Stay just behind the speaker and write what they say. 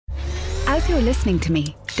As you're listening to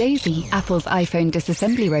me, Daisy, Apple's iPhone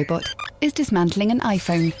disassembly robot, is dismantling an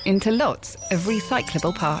iPhone into lots of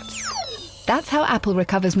recyclable parts. That's how Apple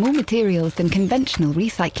recovers more materials than conventional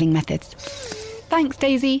recycling methods. Thanks,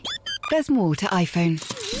 Daisy. There's more to iPhone.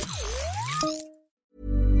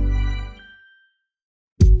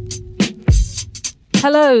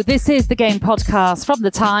 Hello, this is the Game Podcast from The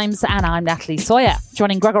Times, and I'm Natalie Sawyer.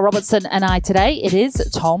 Joining Gregor Robertson and I today, it is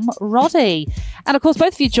Tom Roddy. And of course,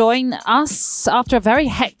 both of you join us after a very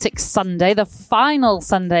hectic Sunday, the final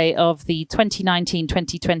Sunday of the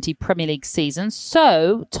 2019-2020 Premier League season.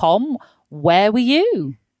 So, Tom, where were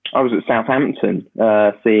you? I was at Southampton,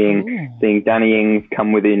 seeing Danny Ings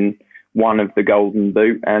come within one of the Golden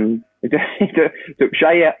Boot, and it took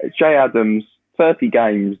Shea Adams 30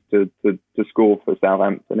 games to score for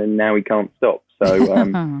Southampton, and now he can't stop. So,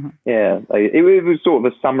 it was sort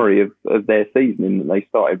of a summary of their season in that they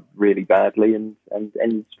started really badly and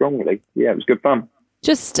ended strongly. Yeah, it was good fun.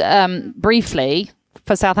 Just briefly,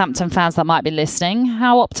 for Southampton fans that might be listening,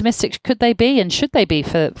 how optimistic could they be and should they be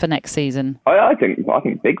for next season? I think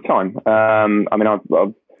big time.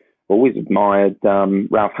 I've always admired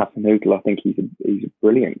Ralph Hasenhüttl. I think he's a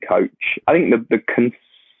brilliant coach. I think the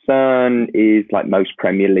concern is, like most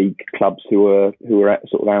Premier League clubs who are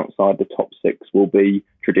sort of outside the top six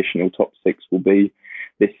traditional top six will be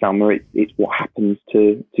this summer. It's what happens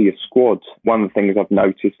to your squad. One of the things I've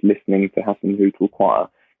noticed listening to Hasenhüttl quite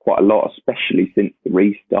a lot, especially since the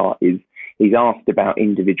restart, is he's asked about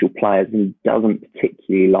individual players and he doesn't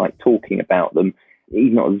particularly like talking about them.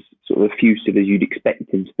 He's not as sort of effusive as you'd expect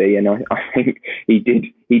him to be, and I think he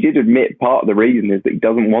did admit part of the reason is that he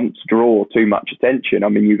doesn't want to draw too much attention. I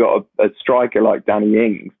mean, you've got a striker like Danny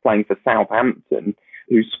Ings playing for Southampton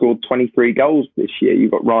who's scored 23 goals this year.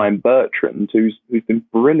 You've got Ryan Bertrand who's been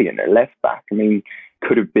brilliant at left back. I mean,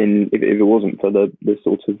 could have been, if it wasn't for the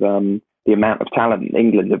sort of the amount of talent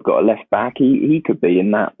England have got at left back, he could be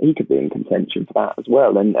in that. He could be in contention for that as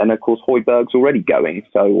well. And of course, Højbjerg's already going,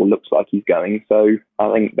 or looks like he's going. So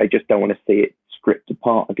I think they just don't want to see it stripped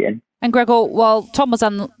apart again. And Gregor, while Tom was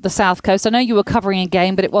on the South Coast, I know you were covering a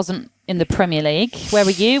game, but it wasn't in the Premier League. Where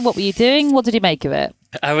were you? What were you doing? What did you make of it?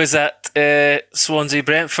 I was at Swansea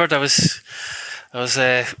Brentford. I was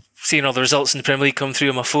seeing all the results in the Premier League come through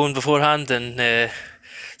on my phone beforehand, and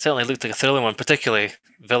certainly looked like a thrilling one, particularly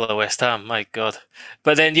Villa West Ham, my God.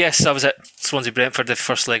 But then, yes, I was at Swansea Brentford, the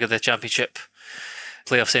first leg of the Championship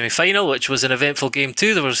playoff semi-final, which was an eventful game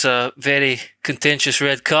too. There was a very contentious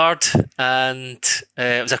red card, and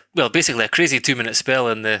it was basically a crazy 2-minute spell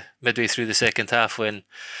in the midway through the second half when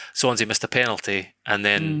Swansea missed a penalty, and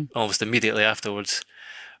then almost immediately afterwards,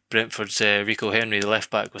 Brentford's Rico Henry, the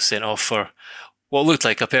left back, was sent off for what looked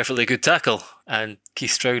like a perfectly good tackle, and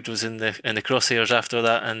Keith Stroud was in the crosshairs after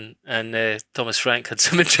that, and Thomas Frank had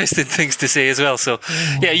some interesting things to say as well. So,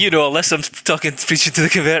 yeah, you know all this. I'm preaching to the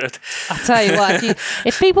converted. I'll tell you what,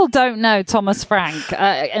 if people don't know Thomas Frank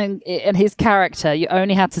and his character, you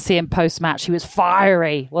only had to see him post-match. He was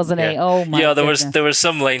fiery, wasn't he? Oh my! Yeah, there were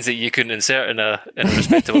some lines that you couldn't insert in a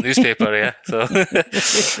respectable newspaper. Yeah, so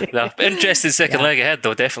interesting second leg ahead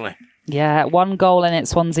though, definitely. Yeah, 1 goal in it,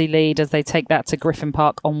 Swansea lead as they take that to Griffin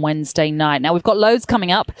Park on Wednesday night. Now, we've got loads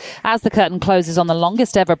coming up as the curtain closes on the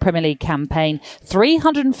longest ever Premier League campaign,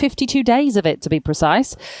 352 days of it to be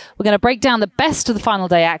precise. We're going to break down the best of the final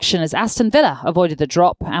day action as Aston Villa avoided the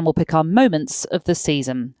drop, and we'll pick our moments of the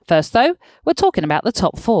season. First, though, we're talking about the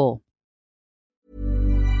top 4.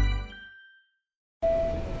 The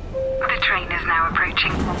train is now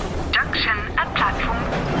approaching. Junction at platform.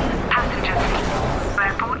 Passengers.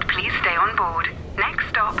 Airport, please stay on board. Next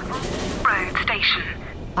stop, road station.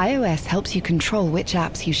 iOS helps you control which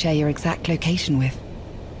apps you share your exact location with.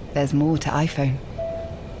 There's more to iPhone.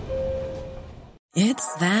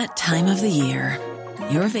 It's that time of the year.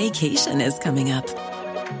 Your vacation is coming up.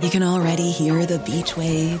 You can already hear the beach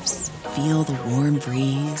waves, feel the warm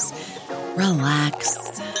breeze,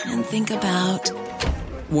 relax, and think about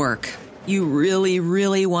work. You really,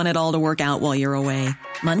 really want it all to work out while you're away.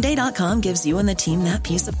 Monday.com gives you and the team that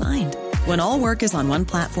peace of mind. When all work is on one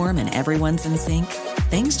platform and everyone's in sync,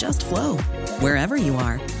 things just flow. Wherever you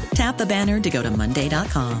are, tap the banner to go to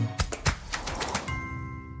Monday.com.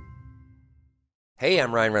 Hey,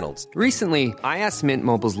 I'm Ryan Reynolds. Recently, I asked Mint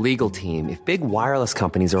Mobile's legal team if big wireless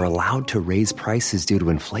companies are allowed to raise prices due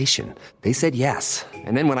to inflation. They said yes.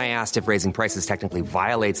 And then when I asked if raising prices technically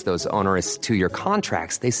violates those onerous 2-year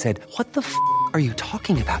contracts, they said, "What the f*** are you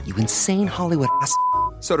talking about, you insane Hollywood ass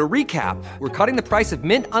f- So to recap, we're cutting the price of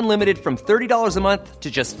Mint Unlimited from $30 a month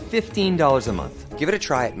to just $15 a month. Give it a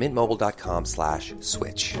try at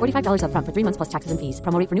mintmobile.com/switch. $45 up front for 3 months plus taxes and fees.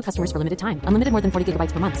 Promo rate for new customers for limited time. Unlimited more than 40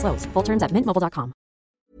 gigabytes per month. Slows full terms at mintmobile.com.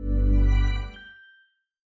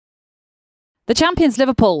 The champions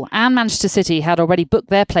Liverpool and Manchester City had already booked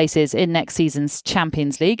their places in next season's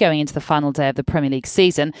Champions League going into the final day of the Premier League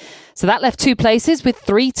season. So that left 2 places with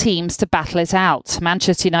 3 teams to battle it out: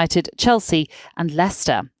 Manchester United, Chelsea and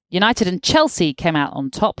Leicester. United and Chelsea came out on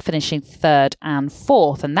top, finishing 3rd and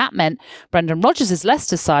 4th, and that meant Brendan Rodgers'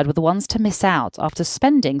 Leicester side were the ones to miss out after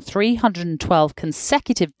spending 312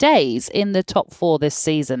 consecutive days in the top 4 this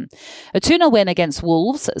season. A 2-0 win against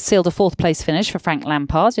Wolves sealed a 4th place finish for Frank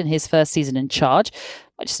Lampard in his first season in charge,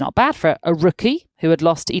 which is not bad for a rookie who had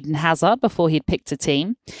lost Eden Hazard before he'd picked a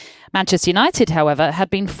team. Manchester United, however, had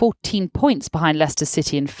been 14 points behind Leicester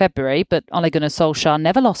City in February, but Ole Gunnar Solskjaer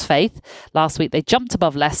never lost faith. Last week they jumped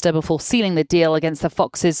above Leicester before sealing the deal against the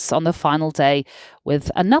Foxes on the final day with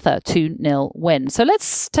another 2-0 win. So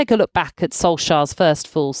let's take a look back at Solskjaer's first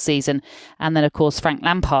full season and then, of course, Frank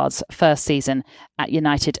Lampard's first season at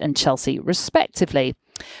United and Chelsea, respectively.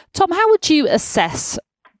 Tom, how would you assess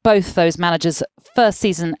both those managers' first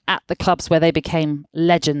season at the clubs where they became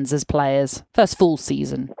legends as players? First full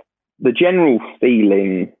season. The general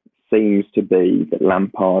feeling seems to be that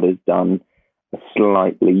Lampard has done a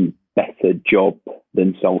slightly better job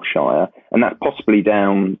than Solskjaer, and that's possibly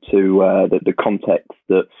down to the context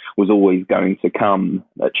that was always going to come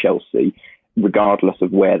at Chelsea, regardless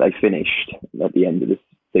of where they finished at the end of the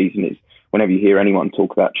season. It's whenever you hear anyone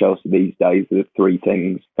talk about Chelsea these days, there are 3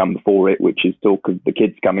 things come before it, which is talk of the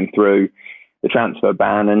kids coming through, the transfer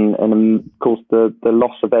ban, and of course the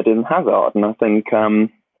loss of Eden Hazard. And I think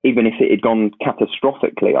even if it had gone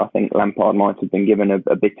catastrophically, I think Lampard might have been given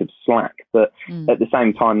a bit of slack. But at the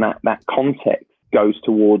same time, that context goes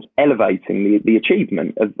towards elevating the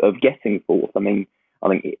achievement of getting 4th. I mean, I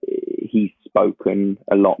think he's spoken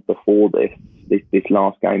a lot before this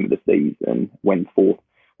last game of the season when 4th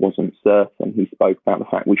wasn't certain. He spoke about the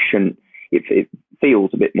fact we shouldn't, it feels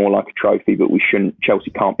a bit more like a trophy, but Chelsea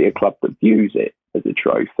can't be a club that views it as a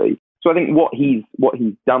trophy. So I think what he's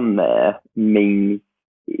done there means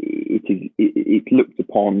it's looked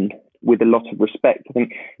upon with a lot of respect. I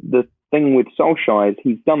think the thing with Solskjaer is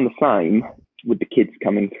he's done the same with the kids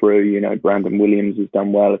coming through. You know, Brandon Williams has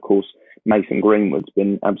done well. Of course, Mason Greenwood's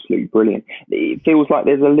been absolutely brilliant. It feels like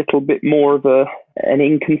there's a little bit more of an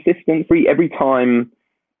inconsistency. Every time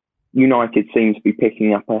United seem to be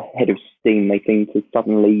picking up a head of steam, they seem to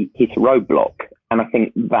suddenly hit a roadblock. And I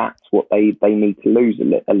think that's what they need to lose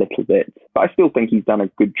a little bit. But I still think he's done a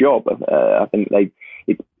good job. I think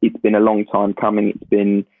it's been a long time coming. It's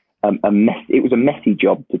been it was a messy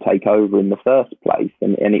job to take over in the first place,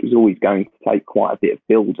 and it was always going to take quite a bit of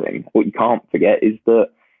building. What you can't forget is that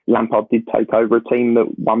Lampard did take over a team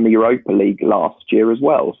that won the Europa League last year as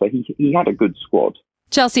well. So he had a good squad.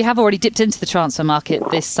 Chelsea have already dipped into the transfer market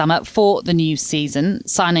this summer for the new season,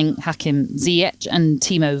 signing Hakim Ziyech and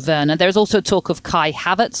Timo Werner. There's also talk of Kai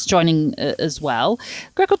Havertz joining as well.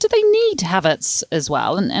 Gregor, do they need Havertz as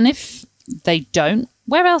well? And if they don't,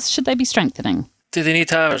 where else should they be strengthening? Do they need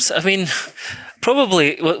Havertz? I mean,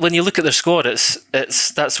 probably when you look at their squad,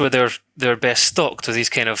 that's where they're best stocked with these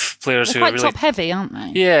kind of players. They're who quite are really top heavy, aren't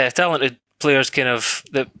they? Yeah, talented players kind of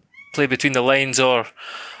that play between the lines or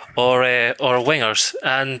wingers.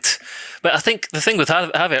 But I think the thing with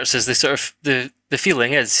Havertz is the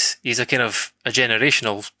feeling is he's a kind of a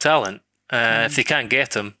generational talent. If they can't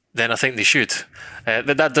get him, then I think they should.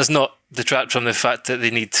 But that does not detract from the fact that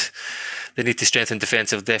they need to strengthen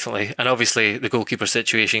defensive, definitely. And obviously the goalkeeper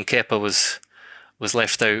situation, Kepa was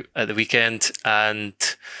left out at the weekend, and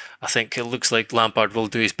I think it looks like Lampard will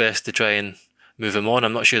do his best to try and move him on.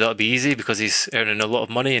 I'm not sure that'll be easy because he's earning a lot of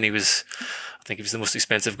money, and I think he was the most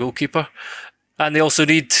expensive goalkeeper. And they also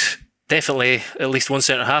need definitely at least one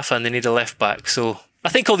centre half, and they need a left back. So I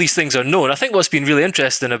think all these things are known. I think what's been really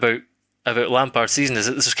interesting about Lampard's season is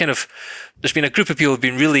that there's been a group of people who've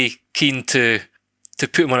been really keen to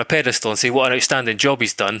put him on a pedestal and say what an outstanding job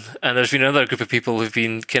he's done. And there's been another group of people who've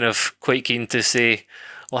been kind of quite keen to say,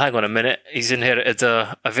 well, hang on a minute, he's inherited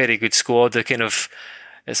a very good squad.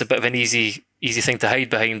 It's a bit of an easy thing to hide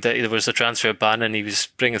behind that there was a transfer ban and he was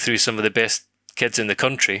bringing through some of the best kids in the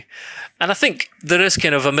country. And I think there is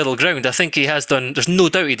kind of a middle ground. I think he has done, there's no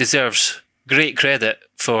doubt he deserves great credit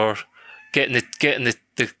for getting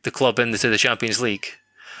the club into the Champions League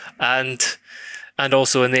and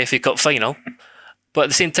also in the FA Cup final. But at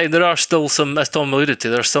the same time, there are still some, as Tom alluded to,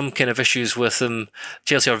 there are some kind of issues with them.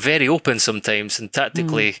 Chelsea are very open sometimes, and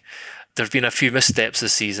tactically, there have been a few missteps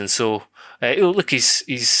this season. So look, he's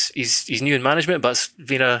new in management, but it's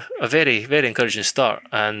been a very, very encouraging start,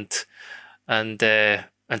 and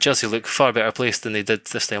Chelsea look far better placed than they did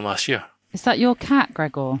this time last year. Is that your cat,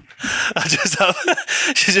 Gregor?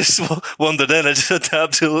 She just wandered in. I just had to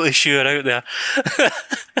absolutely shoo her out there.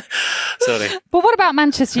 Sorry. But what about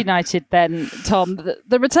Manchester United then, Tom?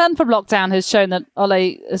 The return from lockdown has shown that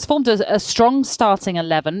Ole has formed a strong starting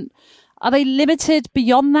 11. Are they limited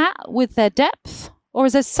beyond that with their depth? Or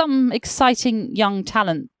is there some exciting young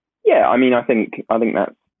talent? Yeah, I mean, I think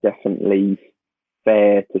that's definitely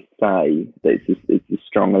fair to say that it's a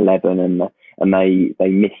strong 11 and they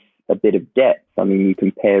miss a bit of depth. I mean, you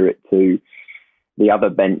compare it to the other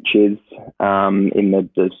benches in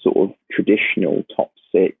the sort of traditional top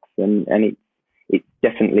six, and it's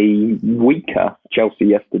definitely weaker. Chelsea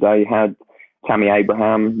yesterday had Tammy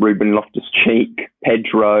Abraham, Ruben Loftus-Cheek,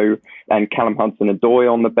 Pedro and Callum Hudson-Odoi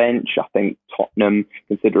on the bench. I think Tottenham,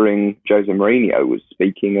 considering Jose Mourinho was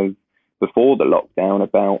speaking of before the lockdown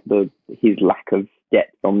about his lack of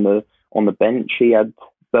depth on the bench, he had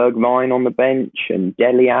Bergwijn on the bench and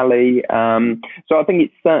Dele Alli. So I think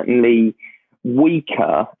it's certainly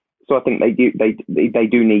weaker. So I think they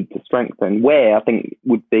do need to strengthen. Where I think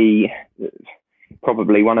would be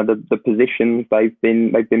probably one of the positions they've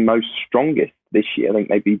been most strongest this year. I think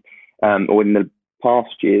maybe or in the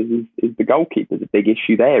past years is the goalkeeper's a big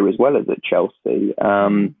issue there as well as at Chelsea.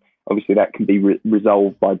 Obviously that can be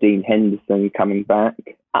resolved by Dean Henderson coming back.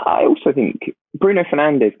 I also think Bruno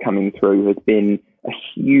Fernandes coming through has been a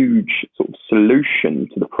huge sort of solution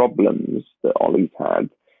to the problems that Ole's had.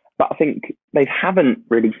 But I think they haven't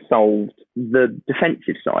really solved the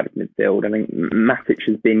defensive side of midfield. I mean, Matic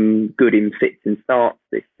has been good in fits and starts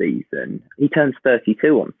this season. He turns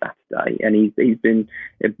 32 on Saturday, and he's been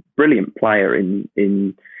a brilliant player in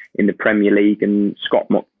the Premier League. And Scott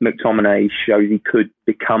McTominay shows he could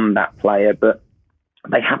become that player, but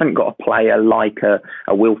they haven't got a player like a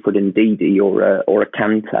Wilfred Ndidi or a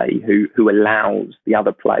Kante who allows the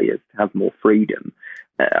other players to have more freedom.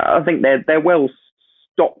 I think they're well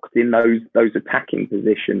stocked in those attacking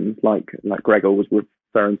positions, like Gregor was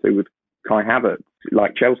referring to with Kai Havertz.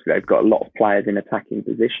 Like Chelsea, they've got a lot of players in attacking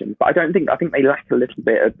positions, but I think they lack a little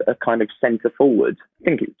bit of a kind of centre forward. I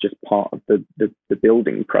think it's just part of the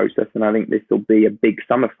building process, and I think this will be a big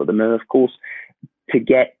summer for them. And of course, to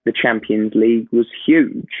get the Champions League was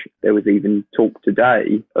huge. There was even talk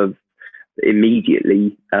today of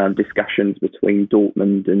immediately discussions between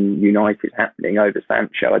Dortmund and United happening over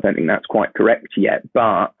Sancho. I don't think that's quite correct yet,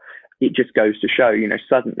 but it just goes to show,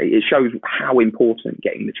 suddenly it shows how important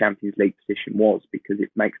getting the Champions League position was, because it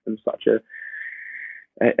makes them such a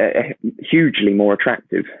hugely more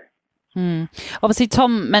attractive. Obviously,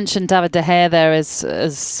 Tom mentioned David De Gea there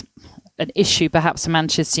as an issue perhaps for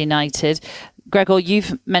Manchester United. Gregor,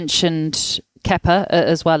 you've mentioned Kepa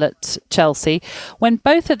as well at Chelsea. When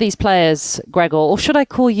both of these players, Gregor, or should I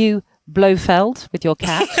call you Blofeld with your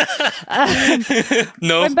cat?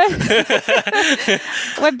 No.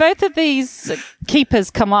 When both of these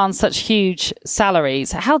keepers command such huge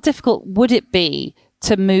salaries, how difficult would it be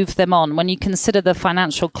to move them on when you consider the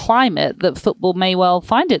financial climate that football may well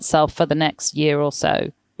find itself for the next year or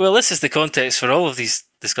so? Well, this is the context for all of these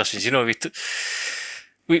discussions.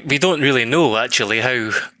 We don't really know actually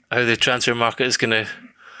how the transfer market is going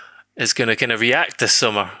to kind of react this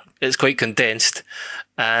summer. It's quite condensed,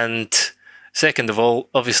 and second of all,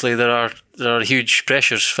 obviously there are huge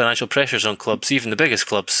pressures, financial pressures on clubs, even the biggest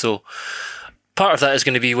clubs. So part of that is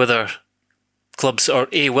going to be whether clubs are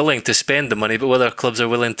willing to spend the money, but whether clubs are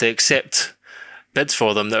willing to accept bids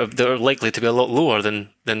for them that are likely to be a lot lower than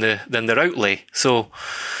their outlay. So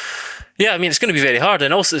yeah, I mean, it's going to be very hard,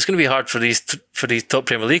 and also it's going to be hard for these top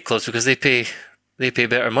Premier League clubs because they pay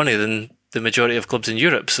better money than the majority of clubs in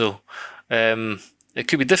Europe. So it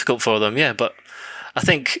could be difficult for them, yeah. But I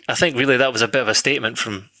think really that was a bit of a statement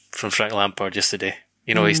from Frank Lampard yesterday.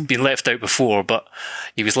 He's been left out before, but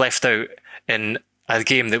he was left out in a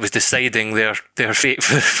game that was deciding their fate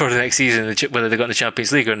for the next season, whether they got in the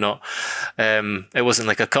Champions League or not. It wasn't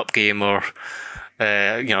like a cup game or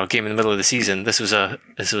a game in the middle of the season. This was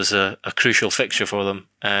a crucial fixture for them,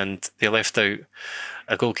 and they left out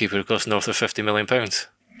a goalkeeper who cost north of £50 million.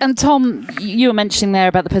 And Tom, you were mentioning there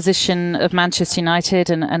about the position of Manchester United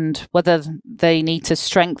and whether they need to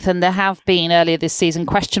strengthen. There have been earlier this season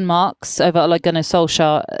question marks over Ole Gunnar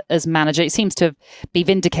Solskjaer as manager. It seems to be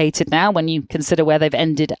vindicated now when you consider where they've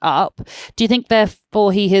ended up. Do you think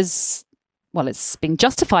therefore he has well, it's being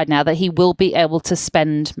justified now that he will be able to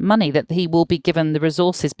spend money, that he will be given the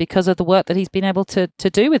resources because of the work that he's been able to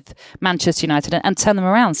do with Manchester United and turn them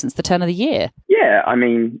around since the turn of the year. Yeah, I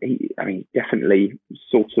mean, he definitely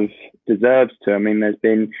sort of deserves to. I mean, there's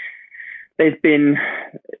been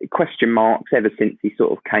question marks ever since he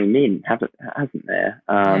sort of came in, hasn't there?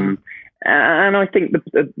 And I think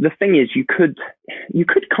the thing is, you could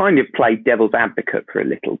kind of play devil's advocate for a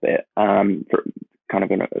little bit, for kind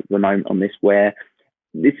of a moment on this, where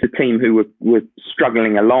it's a team who were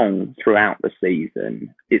struggling along throughout the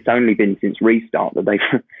season. It's only been since restart that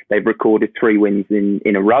they've recorded 3 wins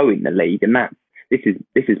in a row in the league, and this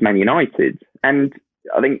is Man United. And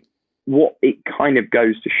I think what it kind of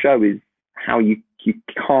goes to show is how you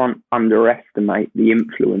can't underestimate the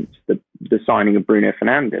influence the signing of Bruno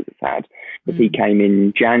Fernandes has had. Because he came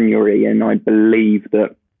in January, and I believe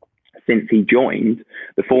that since he joined,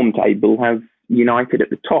 the form table has United at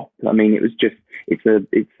the top. I mean, it was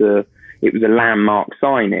a landmark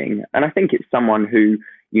signing, and I think it's someone who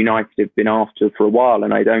United have been after for a while.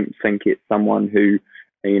 And I don't think it's someone who,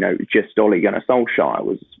 just Ole Gunnar Solskjaer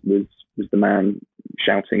was the man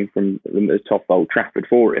shouting from the top of Old Trafford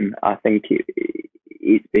for him. I think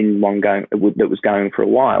it's been one that was going for a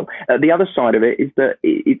while. The other side of it is that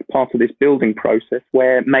it's part of this building process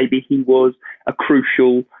where maybe he was a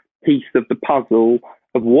crucial piece of the puzzle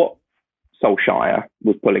of what Solskjaer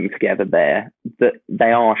was pulling together there, that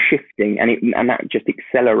they are shifting, and that just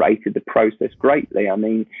accelerated the process greatly. I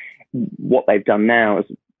mean, what they've done now, as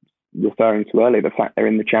referring to earlier, the fact they're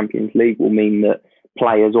in the Champions League will mean that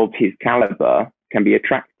players of his caliber can be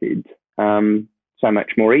attracted so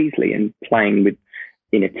much more easily, and playing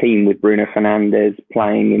in a team with Bruno Fernandes,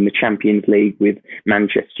 playing in the Champions League with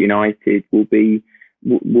Manchester United will be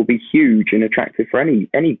huge and attractive for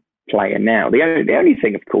any player now. The only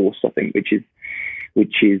thing, of course, I think, which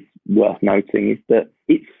is worth noting, is that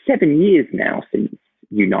it's 7 years now since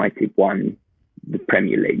United won the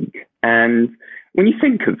Premier League, and when you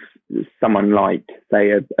think of someone like,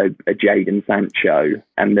 say, a Jadon Sancho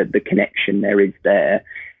and the connection there is there,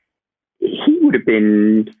 he would have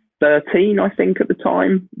been 13, I think, at the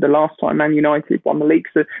time, the last time Man United won the league.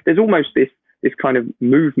 So there's almost this kind of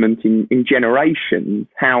movement in generations.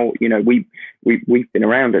 How we've been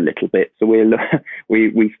around a little bit, so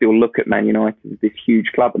we still look at Man United as this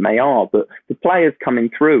huge club, and they are. But the players coming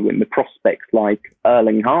through and the prospects like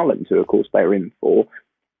Erling Haaland, who of course they're in for,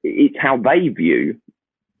 it's how they view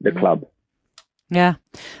the club. Yeah,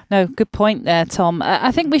 no, good point there, Tom.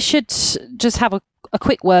 I think we should just have a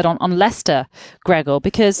quick word on Leicester, Gregor,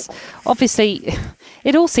 because obviously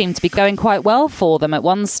it all seemed to be going quite well for them at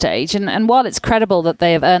one stage. And while it's credible that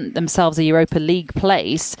they have earned themselves a Europa League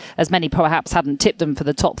place, as many perhaps hadn't tipped them for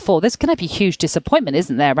the top 4, there's going to be huge disappointment,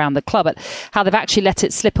 isn't there, around the club at how they've actually let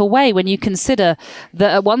it slip away, when you consider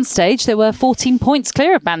that at one stage they were 14 points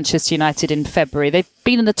clear of Manchester United in February. They've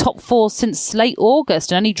been in the top 4 since late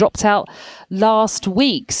August and only dropped out last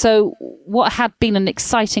week. So what had been an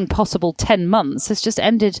exciting possible 10 months has just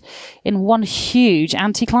ended in one huge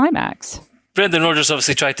anticlimax. Brendan Rodgers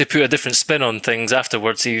obviously tried to put a different spin on things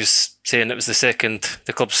afterwards. He was saying it was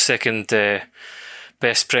the club's second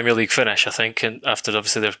best Premier League finish, I think, and after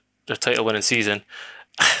obviously their title winning season.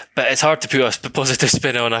 But it's hard to put a positive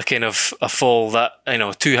spin on a kind of a fall that,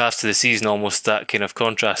 2 halves of the season almost, that kind of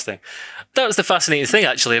contrasting. That was the fascinating thing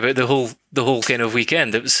actually about the whole kind of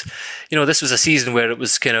weekend. It was, this was a season where it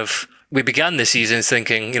was kind of, we began the season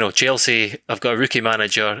thinking, Chelsea have got a rookie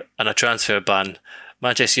manager and a transfer ban.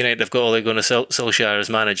 Manchester United have got Ole Gunnar Solskjaer as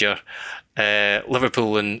manager.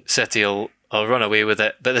 Liverpool and City will run away with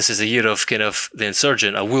it. But this is a year of kind of the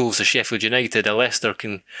insurgent, a Wolves, a Sheffield United, a Leicester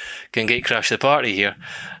can gate-crash the party here.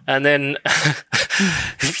 And then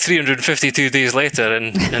 352 days later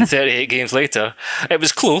and 38 games later, it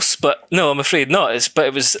was close, but no, I'm afraid not. But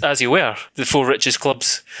it was as you were. The 4 richest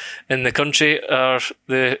clubs in the country are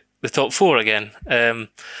the top 4 again.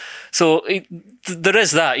 So there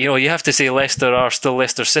is that. You have to say Leicester are still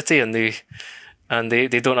Leicester City, and they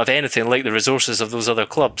don't have anything like the resources of those other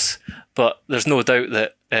clubs. But there's no doubt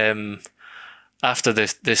that after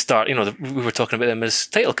the start, we were talking about them as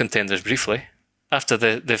title contenders briefly. After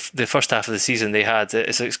the first half of the season they had,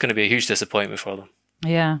 it's going to be a huge disappointment for them.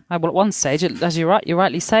 Yeah, well, at one stage, as you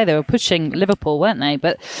rightly say, they were pushing Liverpool, weren't they?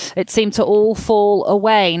 But it seemed to all fall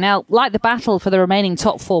away. Now, like the battle for the remaining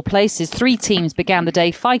top 4 places, 3 teams began the day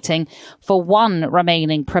fighting for one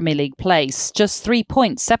remaining Premier League place. Just 3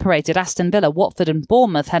 points separated Aston Villa, Watford and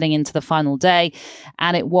Bournemouth heading into the final day.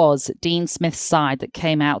 And it was Dean Smith's side that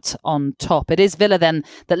came out on top. It is Villa then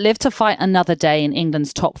that lived to fight another day in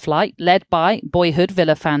England's top flight, led by boyhood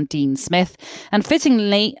Villa fan Dean Smith. And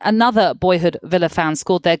fittingly, another boyhood Villa fan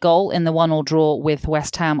scored their goal in the 1-1 draw with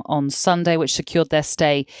West Ham on Sunday, which secured their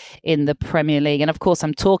stay in the Premier League. And of course,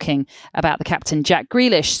 I'm talking about the captain, Jack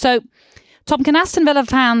Grealish. So, Tom, can Aston Villa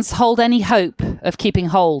fans hold any hope of keeping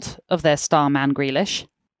hold of their star man, Grealish?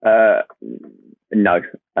 No.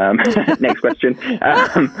 Next question.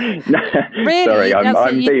 Really? Sorry,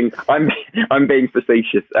 I'm being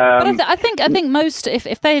facetious. But I think most,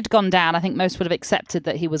 if they had gone down, I think most would have accepted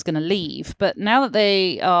that he was going to leave. But now that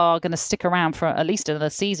they are going to stick around for at least another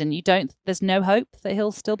season, there's no hope that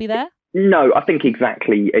he'll still be there? No, I think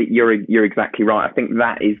exactly. You're exactly right. I think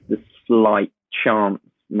that is the slight chance,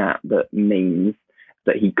 Nat, that means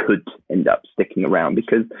that he could end up sticking around,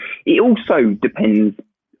 because it also depends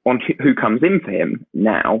on who comes in for him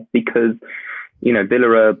now, because, you know, Villa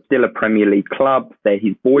are still a Premier League club. They're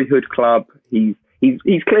his boyhood club. He's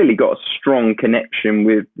clearly got a strong connection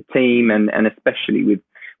with the team and especially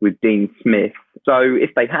with Dean Smith. So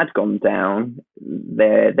if they had gone down,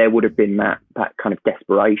 there would have been that kind of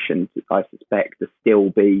desperation, I suspect, to still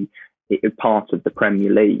be part of the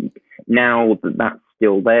Premier League. Now that that's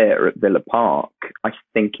still there at Villa Park, I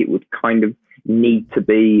think it would kind of need to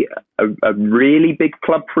be a really big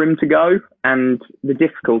club for him to go, and the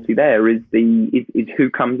difficulty there is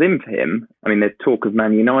who comes in for him. I mean, there's talk of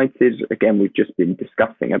Man United. Again, we've just been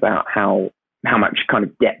discussing about how much kind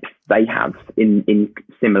of depth they have in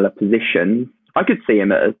similar positions. I could see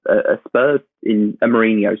him at a Spurs, in a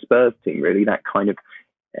Mourinho Spurs team, really, that kind of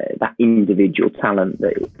that individual talent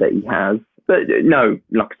that he has. But no,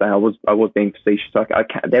 like I say, I was being facetious.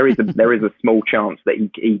 There is a small chance that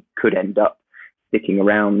he could end up sticking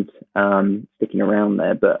around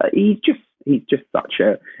there. But he's just such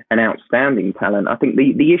an outstanding talent. I think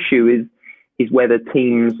the issue is whether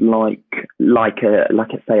teams like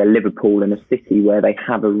a Liverpool and a City, where they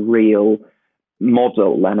have a real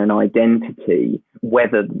model and an identity,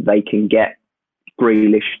 whether they can get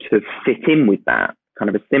Grealish to fit in with that,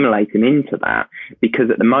 kind of assimilate him into that, because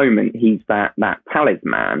at the moment he's that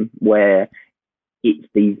talisman where it's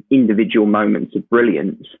these individual moments of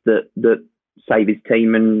brilliance that save his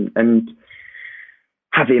team and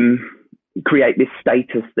have him create this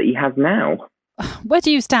status that he has now. Where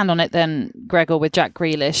do you stand on it then, Gregor, with Jack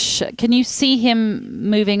Grealish? Can you see him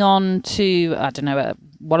moving on to, I don't know,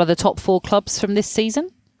 one of the top 4 clubs from this season?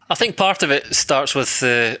 I think part of it starts with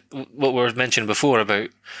what we were mentioning before about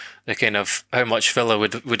the kind of how much Villa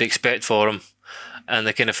would expect for him and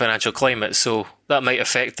the kind of financial climate, so that might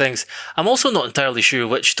affect things. I'm also not entirely sure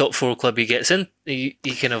which top 4 club he gets in. He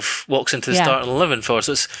kind of walks into the starting 11 for,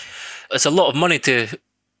 so it's a lot of money to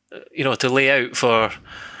lay out for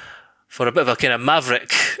a bit of a kind of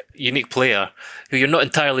maverick, unique player who you're not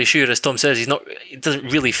entirely sure, as Tom says, he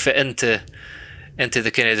doesn't really fit into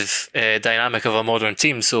the kind of dynamic of a modern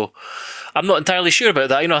team. So I'm not entirely sure about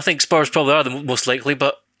that. I think Spurs probably are the most likely,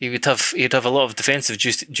 but he'd have a lot of defensive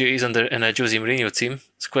duties in a Jose Mourinho team.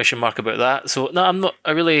 It's a question mark about that. So no, I'm not.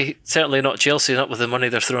 Certainly not Chelsea, not with the money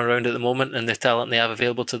they're throwing around at the moment and the talent they have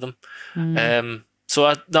available to them. So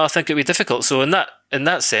I think it'd be difficult. So in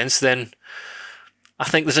that sense, then I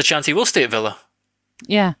think there's a chance he will stay at Villa.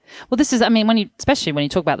 Yeah. Well, this is. I mean, especially when you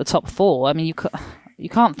talk about the top 4. I mean, you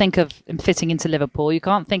can't think of him fitting into Liverpool. You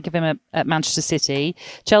can't think of him at Manchester City.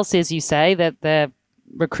 Chelsea, as you say, they're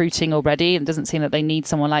recruiting already, and it doesn't seem that they need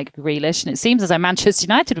someone like Grealish. And it seems as though Manchester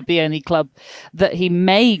United would be the only club that he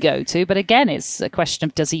may go to. But again, it's a question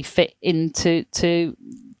of does he fit into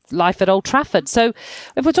life at Old Trafford? So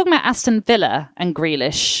if we're talking about Aston Villa and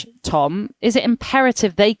Grealish, Tom, is it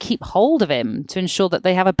imperative they keep hold of him to ensure that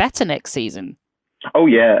they have a better next season? Oh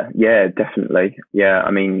yeah, definitely. Yeah,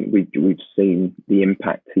 I mean, we've seen the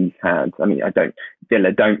impact he's had. I mean,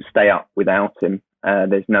 Villa don't stay up without him.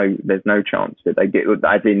 There's no chance that they did.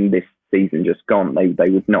 As in this season just gone, they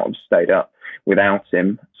would not have stayed up without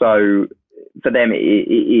him. So for them, it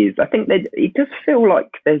is. I think that it does feel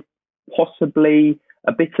like there's possibly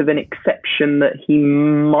a bit of an exception that he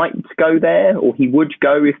might go there, or he would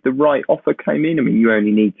go if the right offer came in. I mean, you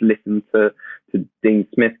only need to listen to Dean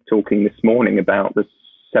Smith talking this morning about the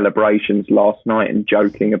celebrations last night and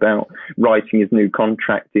joking about writing his new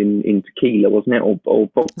contract in tequila, wasn't it? Or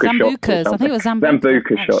vodka shots. Zambucas. I think it was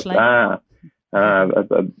Zambuca shots.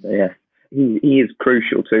 Yes. he is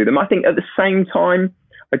crucial to them. I think at the same time,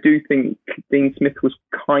 I do think Dean Smith was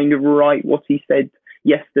kind of right what he said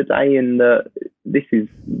yesterday, in that this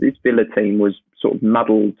Villa team was sort of not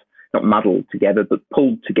muddled together, but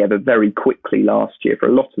pulled together very quickly last year for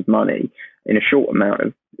a lot of money in a short amount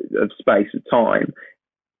of space of time.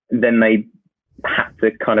 Then they had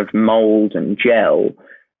to kind of mould and gel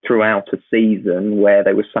throughout a season where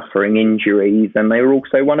they were suffering injuries, and they were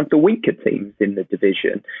also one of the weaker teams in the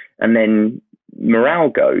division. And then morale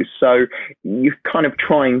goes. So you're kind of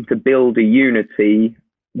trying to build a unity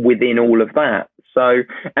within all of that. So,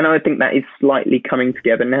 and I think that is slightly coming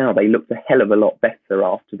together now. They looked a hell of a lot better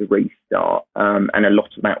after the restart. And a lot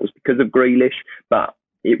of that was because of Grealish, but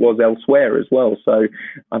it was elsewhere as well. So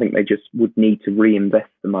I think they just would need to reinvest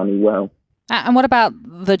the money well. And what about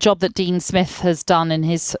the job that Dean Smith has done in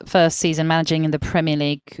his first season managing in the Premier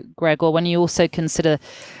League, Gregor? When you also consider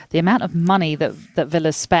the amount of money that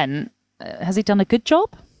Villa spent, has he done a good job?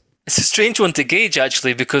 It's a strange one to gauge,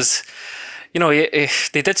 actually, because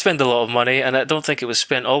they did spend a lot of money, and I don't think it was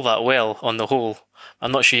spent all that well on the whole.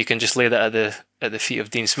 I'm not sure you can just lay that at the feet of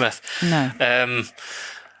Dean Smith. No.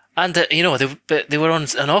 And they were on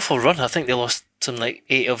an awful run. I think they lost some like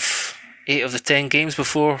 8 of the 10 games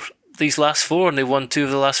before these last 4, and they won 2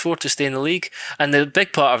 of the last 4 to stay in the league. And the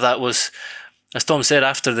big part of that was, as Tom said,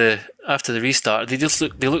 after the restart, they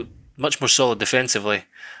looked much more solid defensively.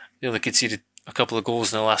 They conceded a couple of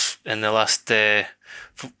goals in the last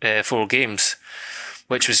 4 games,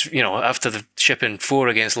 which was after the shipping 4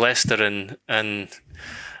 against Leicester and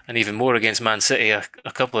even more against Man City a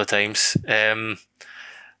couple of times,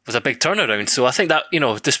 was a big turnaround. So I think that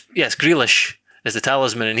Grealish is the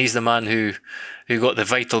talisman, and he's the man who got the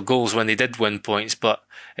vital goals when they did win points. But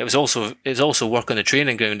it was also work on the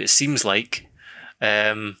training ground, it seems like,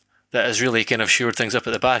 that has really kind of shored things up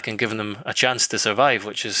at the back and given them a chance to survive,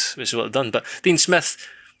 which is what they've done. But Dean Smith,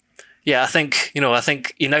 I think he now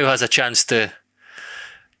has a chance to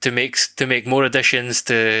make more additions,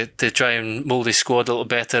 to try and mould his squad a little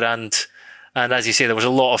better, and as you say, there was a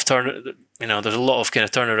lot of there's a lot of kind of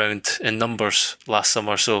turnaround in numbers last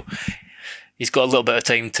summer, so he's got a little bit of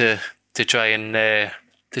time to try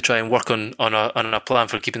and work on a plan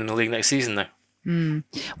for keeping them in the league next season now.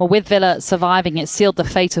 Well, with Villa surviving, it sealed the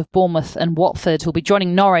fate of Bournemouth and Watford, who'll be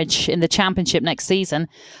joining Norwich in the Championship next season.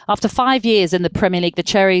 After 5 years in the Premier League, the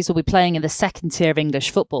Cherries will be playing in the second tier of English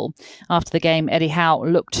football. After the game, Eddie Howe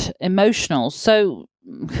looked emotional. So,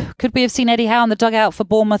 could we have seen Eddie Howe in the dugout for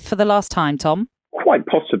Bournemouth for the last time, Tom? Quite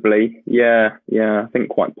possibly, yeah, I think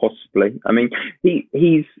quite possibly. I mean,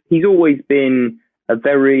 he's always been a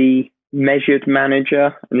very measured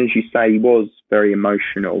manager, and as you say, he was very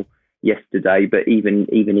emotional yesterday. But even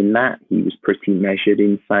in that, he was pretty measured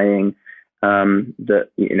in saying that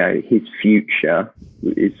his future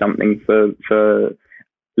is something for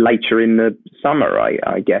later in the summer.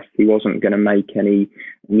 I guess he wasn't going to make any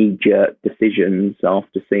knee-jerk decisions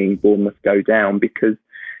after seeing Bournemouth go down, because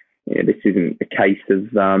this isn't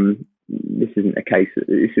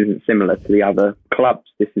similar to the other clubs.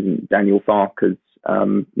 This isn't Daniel Farke's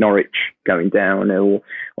Norwich going down, or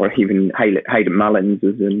even Hayden Mullins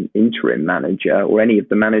as an interim manager, or any of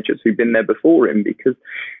the managers who've been there before him, because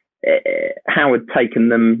Howe had taken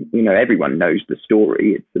them. Everyone knows the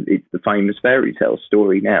story. It's the famous fairy tale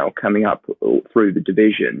story now, coming up through the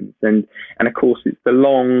divisions, and of course it's the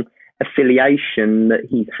long affiliation that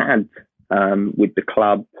he's had with the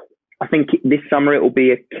club. I think this summer it will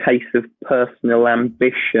be a case of personal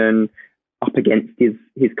ambition up against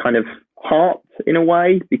his kind of heart, in a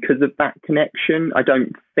way, because of that connection. I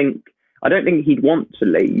don't think he'd want to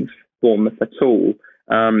leave Bournemouth at all.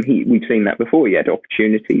 We've seen that before. He had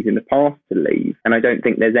opportunities in the past to leave, and I don't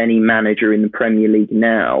think there's any manager in the Premier League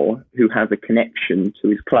now who has a connection to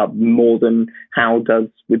his club more than Howe does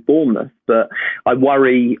with Bournemouth. But I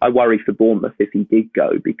worry for Bournemouth if he did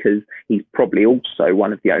go, because he's probably also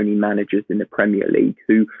one of the only managers in the Premier League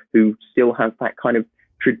who still has that kind of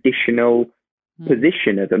traditional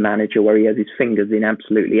position of a manager where he has his fingers in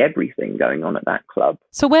absolutely everything going on at that club.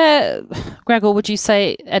 So where, Gregor, would you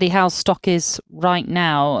say Eddie Howe's stock is right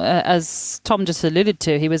now? As Tom just alluded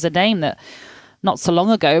to, he was a name that not so long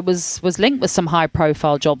ago was linked with some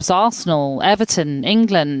high-profile jobs, Arsenal, Everton,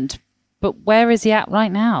 England. But where is he at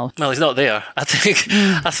right now? Well, he's not there. I think.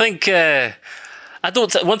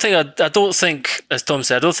 One thing I don't think, as Tom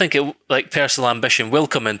said, I don't think personal ambition will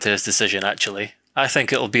come into his decision. Actually, I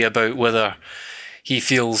think it'll be about whether he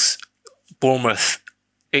feels Bournemouth,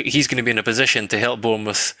 he's going to be in a position to help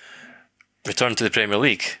Bournemouth return to the Premier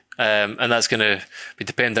League. And that's going to be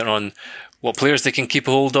dependent on what players they can keep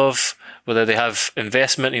a hold of, whether they have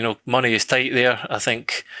investment. Money is tight there. I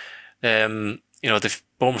think Bournemouth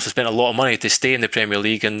have spent a lot of money to stay in the Premier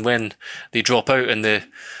League, and when they drop out and the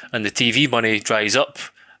TV money dries up,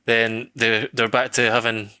 then they're back to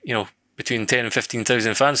having between 10 and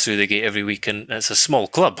 15,000 fans through the gate every week, and it's a small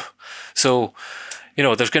club. So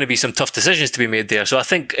there's going to be some tough decisions to be made there. So I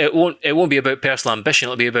think it won't be about personal ambition.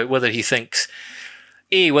 It'll be about whether he thinks,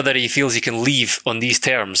 whether he feels he can leave on these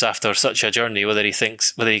terms after such a journey, whether he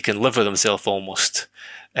can live with himself almost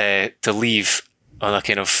to leave on a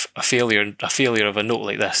kind of a failure of a note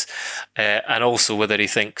like this, and also whether he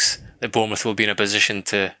thinks that Bournemouth will be in a position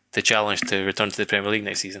to challenge to return to the Premier League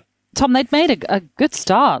next season. Tom, they'd made a good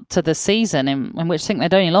start to the season in which I think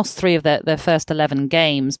they'd only lost 3 of their first 11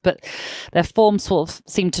 games, but their form sort of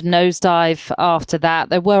seemed to nosedive after that.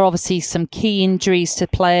 There were obviously some key injuries to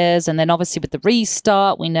players, and then obviously with the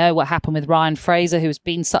restart, we know what happened with Ryan Fraser, who's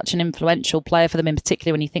been such an influential player for them, in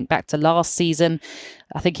particular when you think back to last season.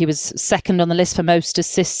 I think he was second on the list for most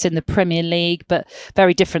assists in the Premier League, but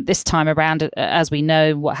very different this time around, as we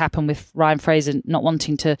know what happened with Ryan Fraser not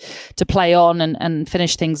wanting to play on and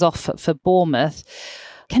finish things off for Bournemouth.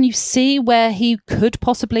 Can you see where he could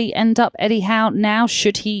possibly end up, Eddie Howe, now,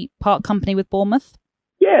 should he part company with Bournemouth?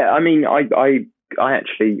 Yeah, I mean, I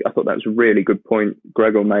thought that was a really good point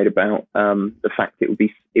Gregor made about the fact it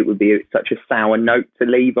would be such a sour note to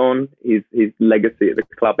leave on. His legacy at the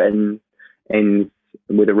club ends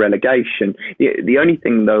with a relegation. The only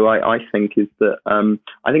thing, though, I think is that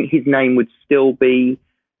I think his name would still be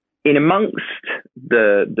in amongst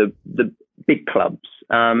the big clubs.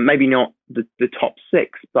 Maybe not the top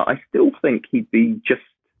 6, but I still think he'd be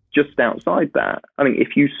just outside that. I think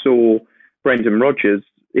if you saw Brendan Rodgers,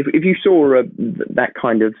 if you saw that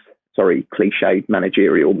kind of cliched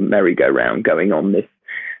managerial merry-go-round going on this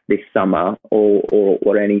summer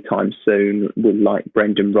or any time soon, with like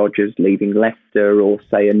Brendan Rodgers leaving Leicester or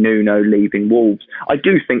say a Nuno leaving Wolves, I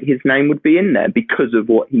do think his name would be in there because of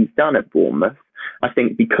what he's done at Bournemouth. I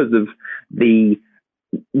think because of the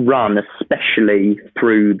run, especially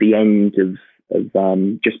through the end of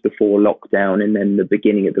just before lockdown and then the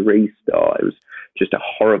beginning of the restart, it was just a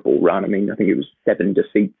horrible run. I mean, I think it was 7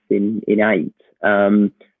 defeats in 8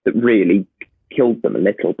 that really killed them a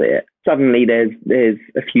little bit. Suddenly there's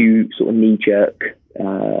a few sort of knee-jerk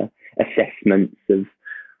assessments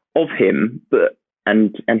of him, but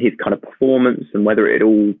and his kind of performance and whether it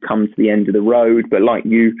all comes to the end of the road. But like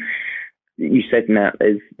you said, Nat,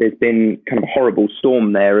 there's been kind of a horrible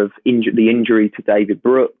storm there of the injury to David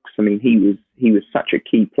Brooks. I mean, he was such a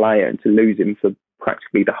key player, and to lose him for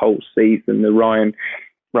practically the whole season, the Ryan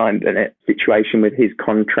Bennett situation with his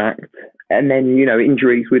contract, and then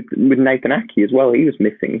injuries with Nathan Ake as well. He was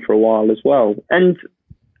missing for a while as well. And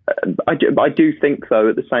I do think, though,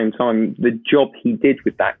 at the same time, the job he did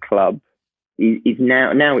with that club is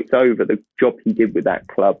now it's over. The job he did with that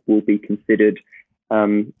club will be considered a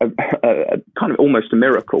kind of almost a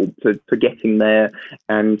miracle for getting there,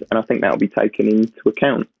 and I think that will be taken into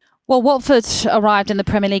account. Well, Watford arrived in the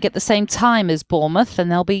Premier League at the same time as Bournemouth, and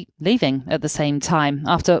they'll be leaving at the same time.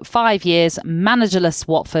 After 5 years, managerless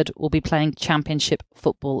Watford will be playing Championship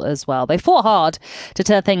football as well. They fought hard to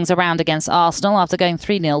turn things around against Arsenal after going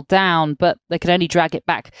 3-0 down, but they could only drag it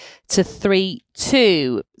back to 3-2.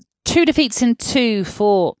 2 defeats in 2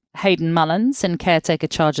 for Hayden Mullins in caretaker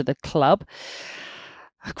charge of the club.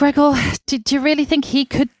 Gregor, do you really think he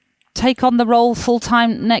could take on the role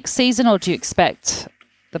full-time next season, or do you expect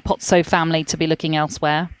the Pozzo family to be looking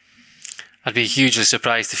elsewhere? I'd be hugely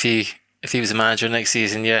surprised if he was a manager next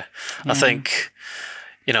season. Yeah, I think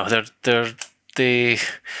they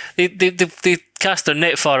cast their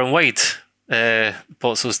net far and wide.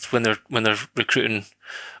 Pozzo's when they're recruiting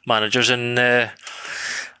managers, and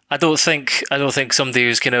I don't think somebody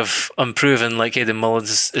who's kind of unproven like Hayden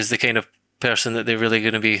Mullins is the kind of person that they're really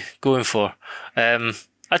going to be going for.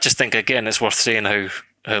 I just think, again, it's worth saying how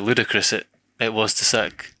ludicrous it was to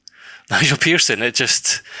sack Nigel Pearson. It's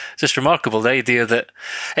just remarkable, the idea that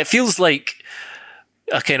it feels like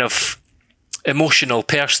a kind of emotional,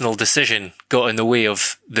 personal decision got in the way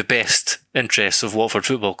of the best interests of Watford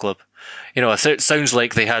Football Club. It sounds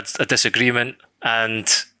like they had a disagreement, and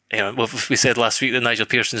we said last week that Nigel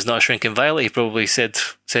Pearson's not a shrinking violet. He probably said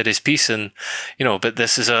his piece, and but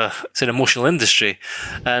this is it's an emotional industry,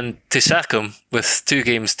 and to sack him with 2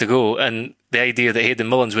 games to go, and the idea that Hayden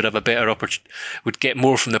Mullins would have a better would get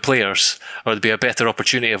more from the players, or there'd be a better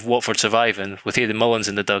opportunity of Watford surviving with Hayden Mullins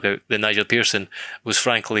in the dugout than Nigel Pearson, was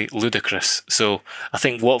frankly ludicrous. So I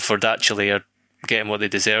think Watford actually are getting what they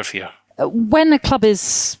deserve here. When a club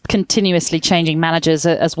is continuously changing managers,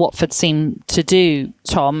 as Watford seem to do,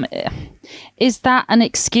 Tom, is that an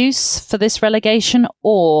excuse for this relegation,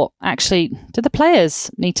 or actually do the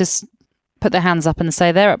players need to put their hands up and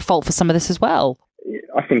say they're at fault for some of this as well?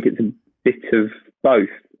 I think it's a bit of both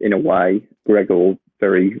in a way. Gregor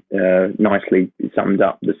very nicely summed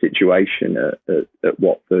up the situation at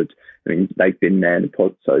Watford. I mean, they've been there, the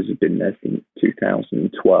Pozzos have been there since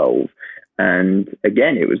 2012. And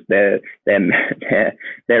again, it was their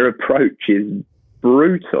approach is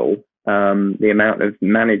brutal. The amount of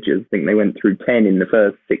managers, I think they went through 10 in the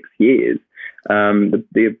first 6 years.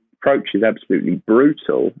 The approach is absolutely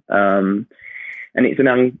brutal. And it's an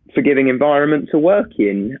unforgiving environment to work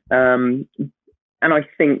in. And I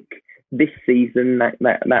think this season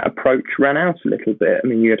that approach ran out a little bit. I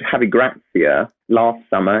mean, you had Javi Gracia last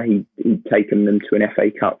summer. He'd taken them to an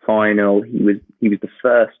FA Cup final. He was the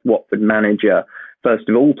first Watford manager, first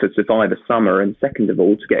of all, to survive a summer, and second of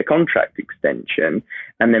all, to get a contract extension.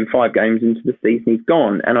 And then 5 games into the season, he's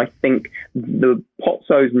gone. And I think the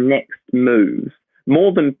Pozzos' next move,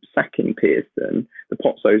 more than sacking Pearson, the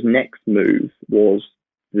Pozzos' next move was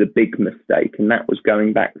the big mistake, and that was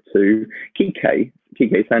going back to Quique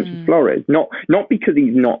Sanchez-Flores. Not because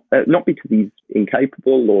he's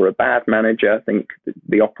incapable or a bad manager. I think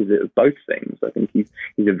the opposite of both things. I think he's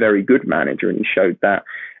a very good manager, and he showed that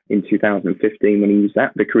in 2015 when he was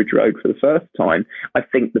at Vicarage Road for the first time. I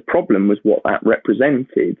think the problem was what that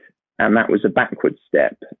represented, and that was a backward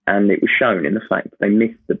step, and it was shown in the fact that they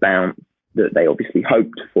missed the bounce that they obviously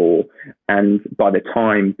hoped for. And by the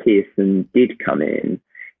time Pearson did come in,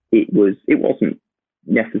 it wasn't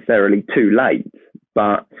necessarily too late,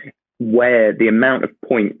 but where the amount of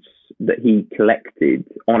points that he collected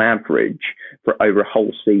on average for over a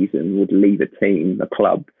whole season would leave a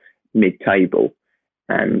club mid-table,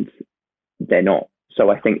 and they're not. So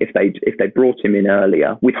I think if they brought him in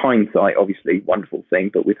earlier, with hindsight, obviously wonderful thing,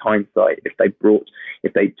 but with hindsight, if they brought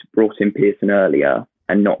in Pearson earlier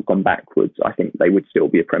and not gone backwards, I think they would still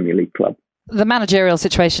be a Premier League club. The managerial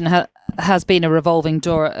situation has been a revolving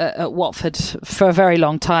door at Watford for a very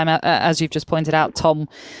long time, as you've just pointed out, Tom,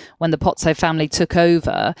 when the Pozzo family took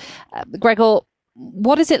over. Gregor,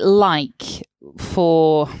 what is it like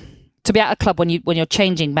to be at a club when you're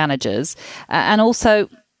changing managers? And also,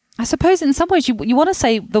 I suppose in some ways you want to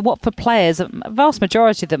say the Watford players, a vast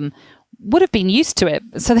majority of them, would have been used to it.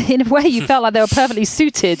 So in a way you felt like they were perfectly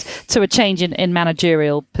suited to a change in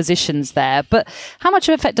managerial positions there. But how much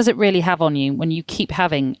of an effect does it really have on you when you keep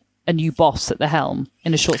having a new boss at the helm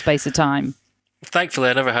in a short space of time? Thankfully,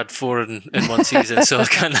 I never had 4 in one season, so I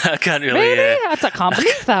can't really. Really? I can't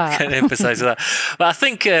believe that. I can't emphasise that. But I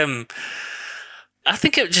think it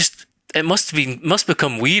must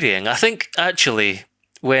become wearying. I think actually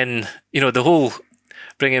when the whole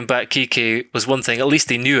bringing back Quique was one thing. At least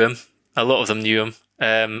they knew him. A lot of them knew him.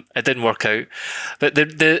 It didn't work out, but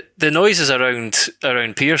the noises around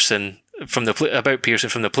Pearson about Pearson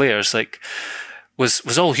from the players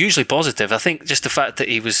was all hugely positive. I think just the fact that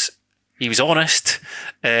he was honest.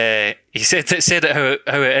 He said it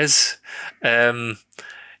how it is.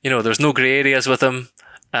 There's no grey areas with him,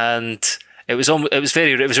 and it was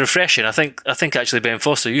refreshing. I think actually Ben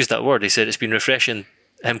Foster used that word. He said it's been refreshing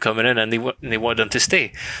him coming in, and they wanted him to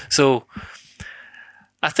stay. So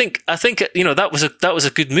I think that was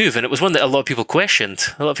a good move, and it was one that a lot of people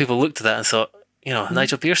questioned. A lot of people looked at that and thought,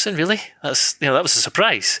 Nigel Pearson, really? That was a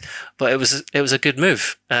surprise, but it was a good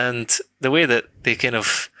move, and the way that they kind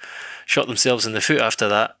of shot themselves in the foot after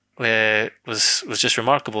that was just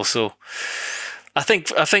remarkable. So I think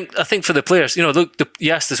for the players, look,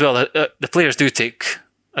 you asked as well. The players do take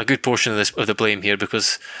a good portion of the blame here,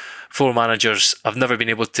 because 4 managers have never been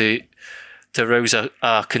able to rouse a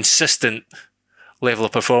consistent level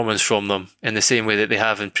of performance from them in the same way that they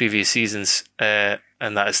have in previous seasons, and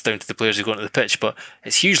that is down to the players who go onto the pitch. But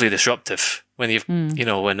it's hugely disruptive when you've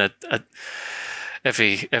when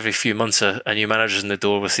every few months a new manager's in the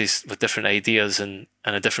door with different ideas and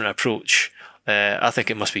a different approach. I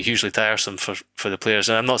think it must be hugely tiresome for the players,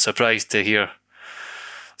 and I'm not surprised to hear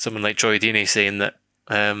someone like Troy Deeney saying that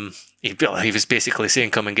he was basically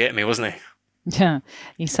saying, "Come and get me," wasn't he? Yeah,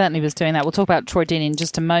 he certainly was doing that. We'll talk about Troy Deeney in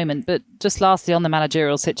just a moment, but just lastly on the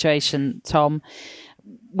managerial situation, Tom,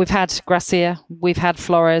 we've had Gracia, we've had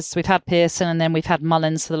Flores, we've had Pearson, and then we've had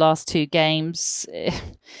Mullins for the last 2 games.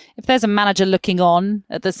 If there's a manager looking on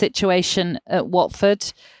at the situation at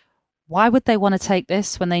Watford, why would they want to take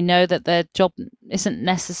this when they know that their job isn't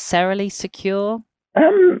necessarily secure?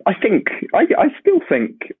 I still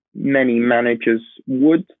think many managers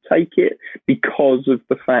would take it because of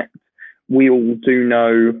the fact we all do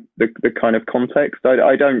know the kind of context.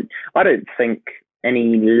 I don't think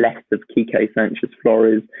any less of Quique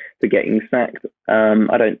Sanchez-Flores for getting sacked.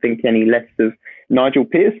 I don't think any less of Nigel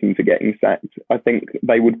Pearson for getting sacked. I think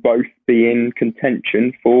they would both be in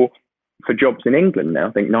contention for for jobs in England now.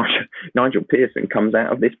 I think Nigel Pearson comes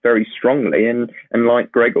out of this very strongly, and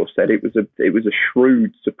like Gregor said, it was a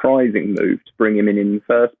shrewd, surprising move to bring him in the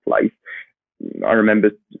first place. I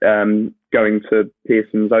remember going to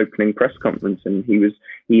Pearson's opening press conference, and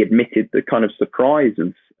he admitted the kind of surprise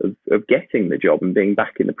of getting the job and being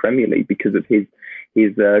back in the Premier League because of his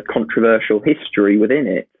controversial history within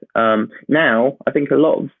it. Now, I think a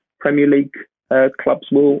lot of Premier League clubs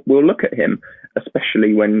will look at him,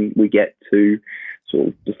 especially when we get to sort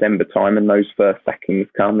of December time and those first sackings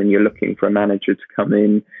come, and you're looking for a manager to come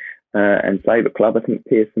in and save a club. I think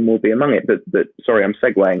Pearson will be among it. But sorry, I'm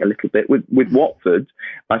segueing a little bit. With Watford,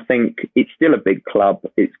 I think it's still a big club.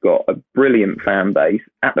 It's got a brilliant fan base.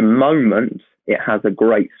 At the moment, it has a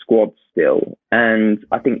great squad still. And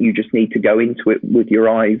I think you just need to go into it with your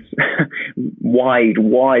eyes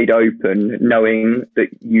wide open, knowing that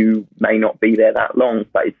you may not be there that long,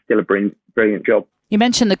 but it's still a brilliant job. You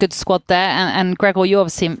mentioned the good squad there, and Gregor, you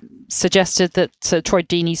obviously suggested that Troy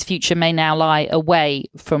Deeney's future may now lie away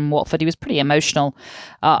from Watford. He was pretty emotional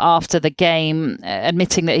after the game,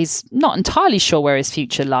 admitting that he's not entirely sure where his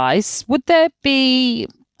future lies. Would there be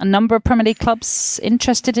a number of Premier League clubs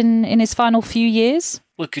interested in his final few years?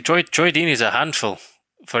 Look, Troy Deeney's a handful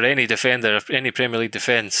for any defender, any Premier League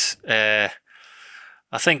defence. I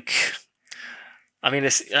think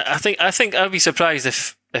I'd be surprised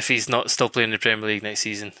if he's not still playing in the Premier League next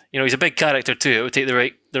season. You know, he's a big character too. It would take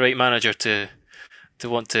the right manager to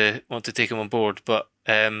want to take him on board. But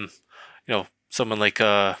you know, someone like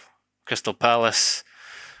Crystal Palace,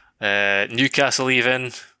 Newcastle,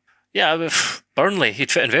 even Burnley.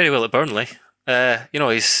 He'd fit in very well at Burnley. You know,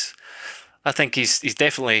 I think he's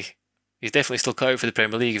definitely still cut out for the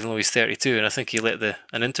Premier League, even though he's 32, and I think he let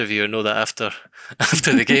an interviewer know that after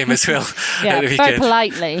the game as well. Yeah, very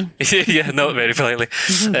politely. Yeah, not very politely.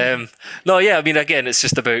 I mean, again, it's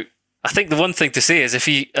just about. I think the one thing to say is if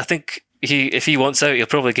he wants out, he'll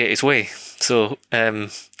probably get his way. So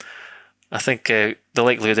I think the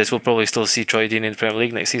likelihood is we'll probably still see Troy Deeney in the Premier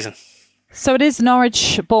League next season. So it is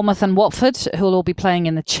Norwich, Bournemouth and Watford who will all be playing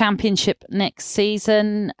in the Championship next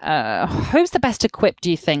season. Who's the best equipped, do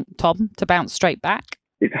you think, Tom, to bounce straight back?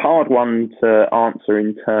 It's a hard one to answer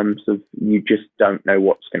in terms of you just don't know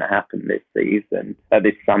what's going to happen this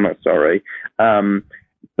summer.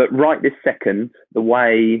 But right this second, the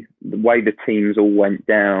way the teams all went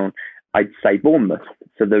down, I'd say Bournemouth,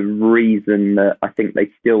 for the reason that I think they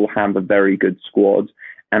still have a very good squad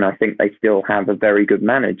and I think they still have a very good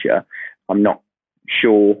manager. I'm not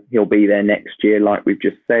sure he'll be there next year, like we've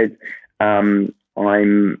just said. I'm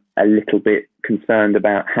a little bit concerned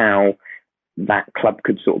about how that club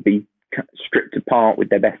could sort of be stripped apart with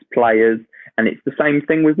their best players. And it's the same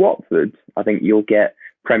thing with Watford. I think you'll get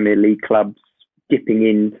Premier League clubs dipping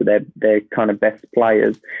into their kind of best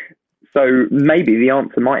players. So maybe the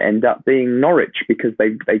answer might end up being Norwich, because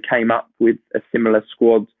they came up with a similar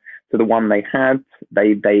squad to the one they had.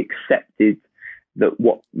 They accepted that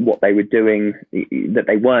what they were doing, that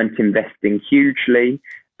they weren't investing hugely,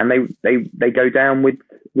 and they go down with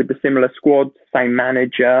the similar squad, same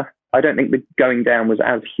manager. I don't think the going down was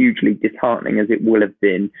as hugely disheartening as it will have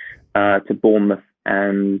been to Bournemouth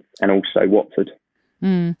and also Watford.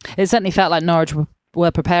 It certainly felt like Norwich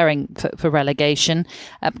were preparing for relegation.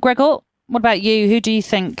 Gregor, what about you? Who do you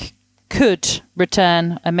think could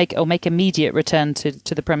return and make immediate return to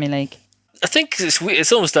the Premier League? I think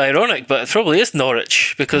it's almost ironic, but it probably is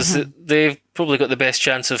Norwich, because they've probably got the best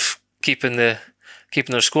chance of keeping their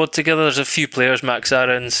squad together. There's a few players, Max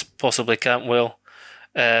Aarons, possibly Cantwell,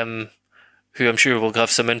 who I'm sure will have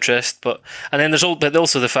some interest. And then there's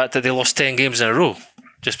also the fact that they lost 10 games in a row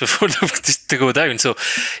just before to go down. So,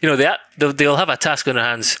 you know, they'll have a task on their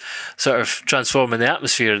hands, sort of transforming the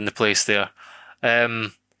atmosphere in the place there.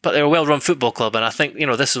 But they're a well-run football club, and I think, you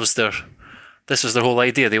know, this was their whole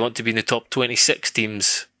idea. They want to be in the top 26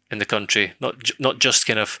 teams in the country, not just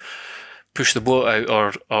kind of push the boat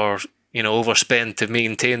out or you know, overspend to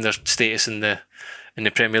maintain their status in the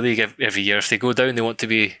Premier League every year. If they go down, they want to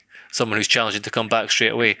be someone who's challenging to come back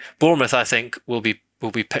straight away. Bournemouth, I think, will be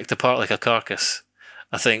picked apart like a carcass.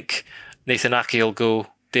 I think Nathan Ake will go,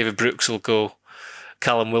 David Brooks will go,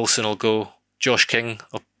 Callum Wilson will go, Josh King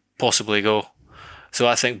will possibly go. So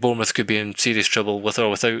I think Bournemouth could be in serious trouble with or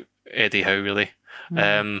without Eddie Howe, really.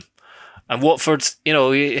 And Watford, you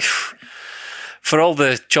know, for all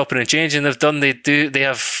the chopping and changing they've done, they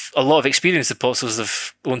have a lot of experience. The Apostles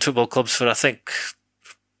have owned football clubs for, I think,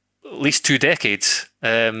 at least 2 decades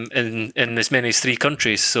in as many as 3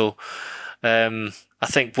 countries. So I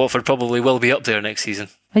think Watford probably will be up there next season.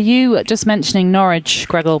 Are you just mentioning Norwich,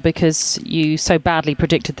 Gregor, because you so badly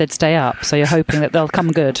predicted they'd stay up, so you're hoping that they'll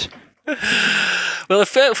come good? Well,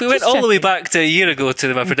 if we went all the way back to a year ago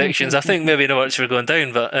to my predictions, I think maybe Norwich were going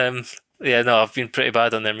down, but yeah, no, I've been pretty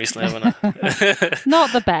bad on them recently, haven't I?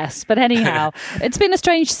 Not the best, but anyhow, it's been a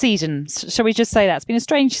strange season. Shall we just say that? It's been a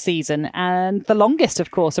strange season, and the longest,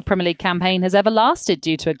 of course, a Premier League campaign has ever lasted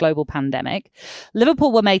due to a global pandemic.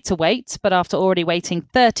 Liverpool were made to wait, but after already waiting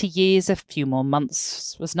 30 years, a few more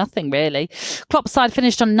months was nothing, really. Klopp's side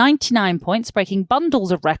finished on 99 points, breaking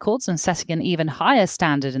bundles of records and setting an even higher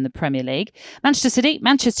standard in the Premier League. Manchester City,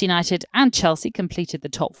 Manchester United and Chelsea completed the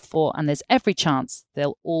top 4, and there's every chance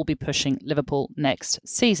they'll all be pushing Liverpool next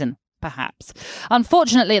season, perhaps.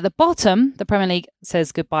 Unfortunately, at the bottom, the Premier League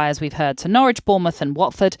says goodbye, as we've heard, to Norwich, Bournemouth and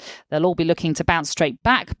Watford. They'll all be looking to bounce straight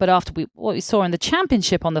back, but after what we saw in the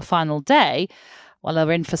Championship on the final day, well,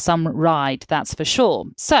 they're in for some ride, that's for sure.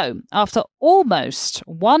 So, after almost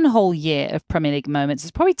one whole year of Premier League moments,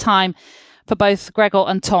 it's probably time for both Gregor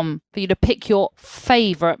and Tom for you to pick your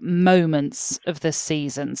favourite moments of this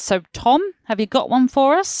season. So, Tom, have you got one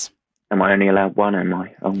for us? Am I only allowed one, am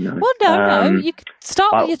I? Oh, no. Well, no. You can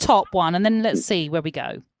start with your top one and then let's see where we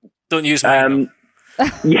go. Don't use mine.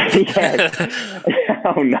 Yeah.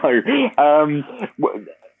 Oh, no.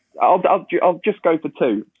 I'll just go for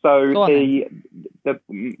two. So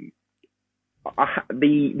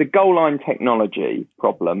the goal line technology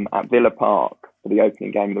problem at Villa Park for the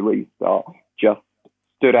opening game of the restart just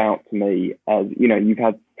stood out to me as, you've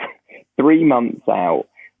had 3 months out.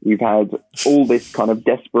 You've had all this kind of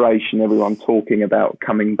desperation, everyone talking about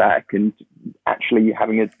coming back and actually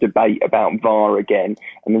having a debate about VAR again.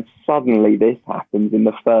 And then suddenly this happens in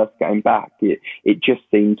the first game back. It just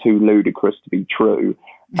seemed too ludicrous to be true.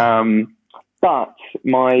 But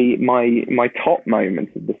my top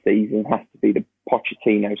moment of the season has to be the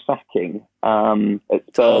Pochettino sacking at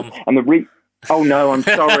Spurs. And oh no, I'm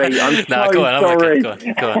sorry. I'm sorry. Go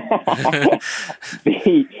on.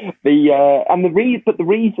 The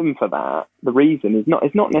reason for that,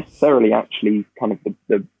 is not necessarily actually kind of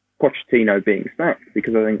the Pochettino being sacked,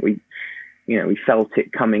 because I think we felt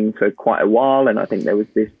it coming for quite a while, and I think there was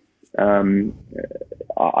this.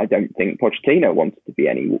 I don't think Pochettino wanted to be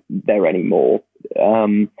there anymore.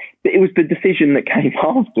 But it was the decision that came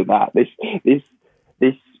after that.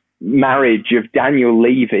 This marriage of Daniel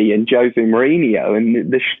Levy and Jose Mourinho,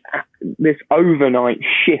 and this overnight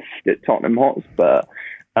shift at Tottenham Hotspur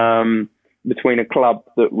between a club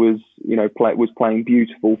that was playing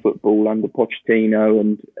beautiful football under Pochettino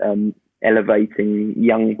and elevating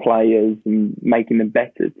young players and making them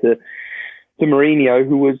better, to Mourinho,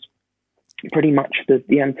 who was pretty much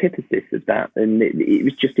the antithesis of that. And it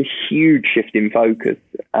was just a huge shift in focus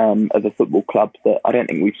of a football club that I don't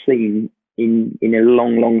think we've seen in a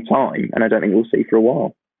long time, and I don't think we'll see for a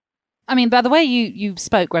while. I mean, by the way you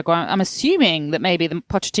spoke, Gregor, I'm assuming that maybe the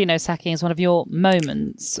Pochettino sacking is one of your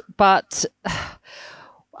moments, but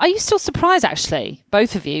are you still surprised, actually,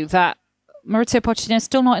 both of you, that Mauricio Pochettino is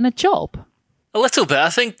still not in a job? A little bit. I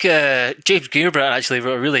think James Greenberg actually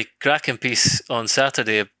wrote a really cracking piece on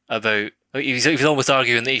Saturday about. He was almost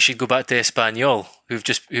arguing that he should go back to Espanyol,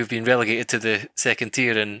 who've been relegated to the second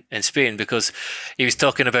tier in Spain, because he was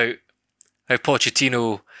talking about how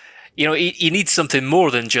Pochettino, he needs something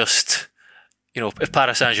more than just, if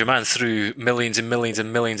Paris Saint-Germain threw millions and millions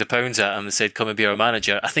and millions of pounds at him and said, come and be our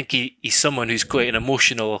manager. I think he's someone who's quite an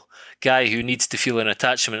emotional guy who needs to feel an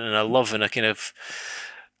attachment and a love and a kind of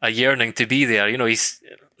a yearning to be there. And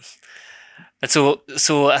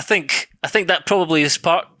so I think that probably is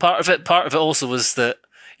part of it. Part of it also was that,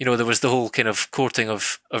 there was the whole kind of courting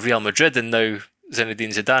of Real Madrid, and now Zinedine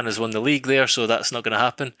Zidane has won the league there, so that's not going to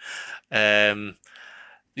happen. A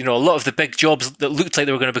lot of the big jobs that looked like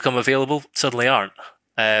they were going to become available suddenly aren't.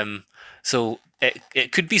 So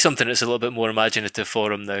it could be something that's a little bit more imaginative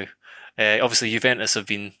for him now. Obviously, Juventus have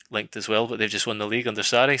been linked as well, but they've just won the league under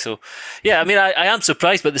Sarri. So, yeah, I mean, I am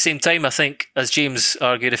surprised, but at the same time, I think, as James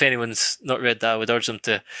argued, if anyone's not read that, I would urge them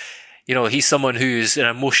to, he's someone who's an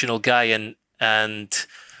emotional guy and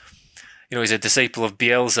he's a disciple of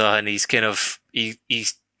Bielsa, and he's kind of, he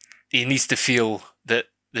needs to feel that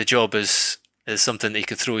the job is something that he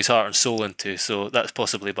could throw his heart and soul into. So that's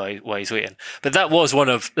possibly why he's waiting. But that was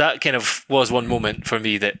one moment for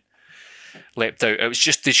me that leapt out. It was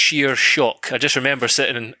just the sheer shock. I just remember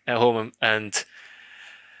sitting at home and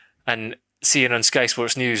seeing on Sky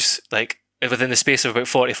Sports News, like within the space of about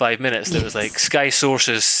 45 minutes, there was like Sky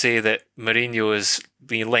sources say that Mourinho is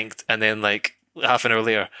being linked, and then like half an hour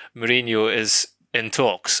later, Mourinho is in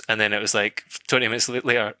talks, and then it was like 20 minutes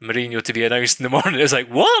later, Mourinho to be announced in the morning. It was like,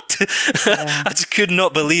 what? Yeah. I just could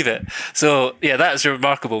not believe it. So yeah, that was a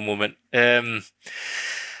remarkable moment.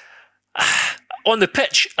 On the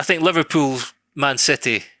pitch, I think Liverpool, Man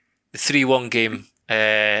City the 3-1 game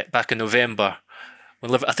back in November,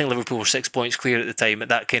 when I think Liverpool were 6 points clear at the time.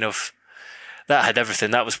 That had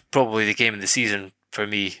everything. That was probably the game of the season for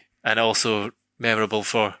me, and also memorable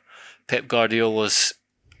for Pep Guardiola's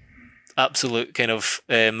absolute kind of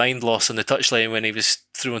mind loss on the touchline when he was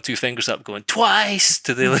throwing 2 fingers up, going twice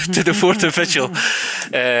to the fourth official.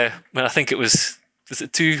 When I think was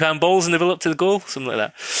it 2 handballs in the build up to the goal, something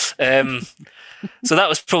like that. So that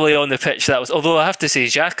was probably on the pitch. Although I have to say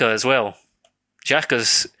Xhaka as well.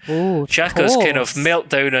 Xhaka's kind of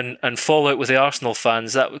meltdown and fallout with the Arsenal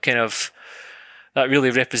fans. That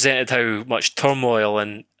really represented how much turmoil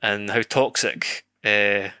and how toxic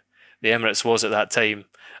the Emirates was at that time.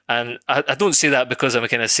 And I don't say that because I'm a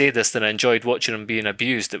kind of sadist and I enjoyed watching him being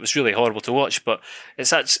abused. It was really horrible to watch, but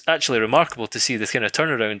it's actually remarkable to see the kind of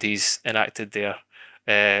turnaround he's enacted there.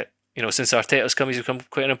 Since Arteta's come, he's become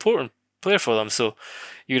quite an important player for them. So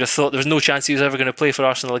you'd have thought there was no chance he was ever going to play for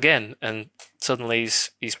Arsenal again, and suddenly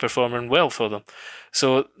he's performing well for them.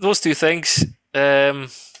 So those 2 things. And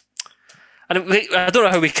I don't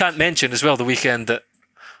know how we can't mention as well the weekend that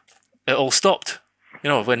it all stopped.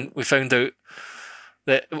 When we found out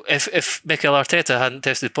that if Mikel Arteta hadn't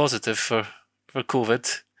tested positive for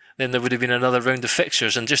COVID, then there would have been another round of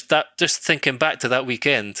fixtures. And just thinking back to that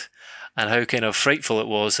weekend and how kind of frightful it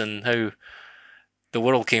was, and how the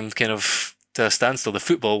world came kind of to a standstill. The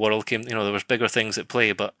football world came, there was bigger things at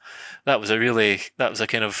play, but that was a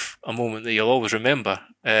kind of a moment that you'll always remember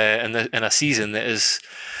in a season that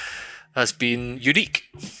has been unique.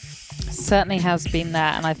 Certainly has been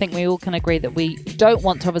that, and I think we all can agree that we don't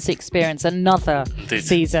want to obviously experience another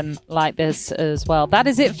season like this as well. That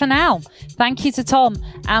is it for now. Thank you to Tom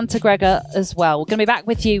and to Gregor as well. We're going to be back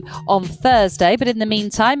with you on Thursday, but in the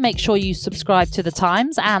meantime, make sure you subscribe to The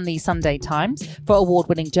Times and The Sunday Times for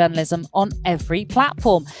award-winning journalism on every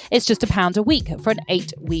platform. It's just £1 a week for an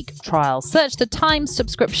 8-week trial. Search The Times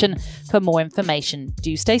subscription for more information.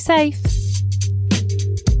 Do stay safe.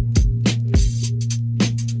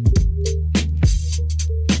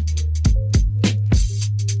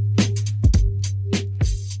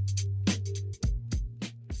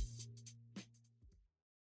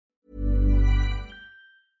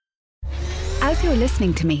 As you're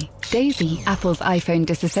listening to me, Daisy, Apple's iPhone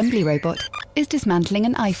disassembly robot, is dismantling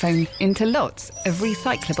an iPhone into lots of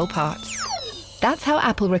recyclable parts. That's how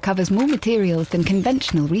Apple recovers more materials than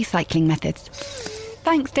conventional recycling methods.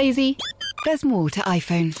 Thanks, Daisy. There's more to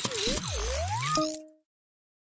iPhone.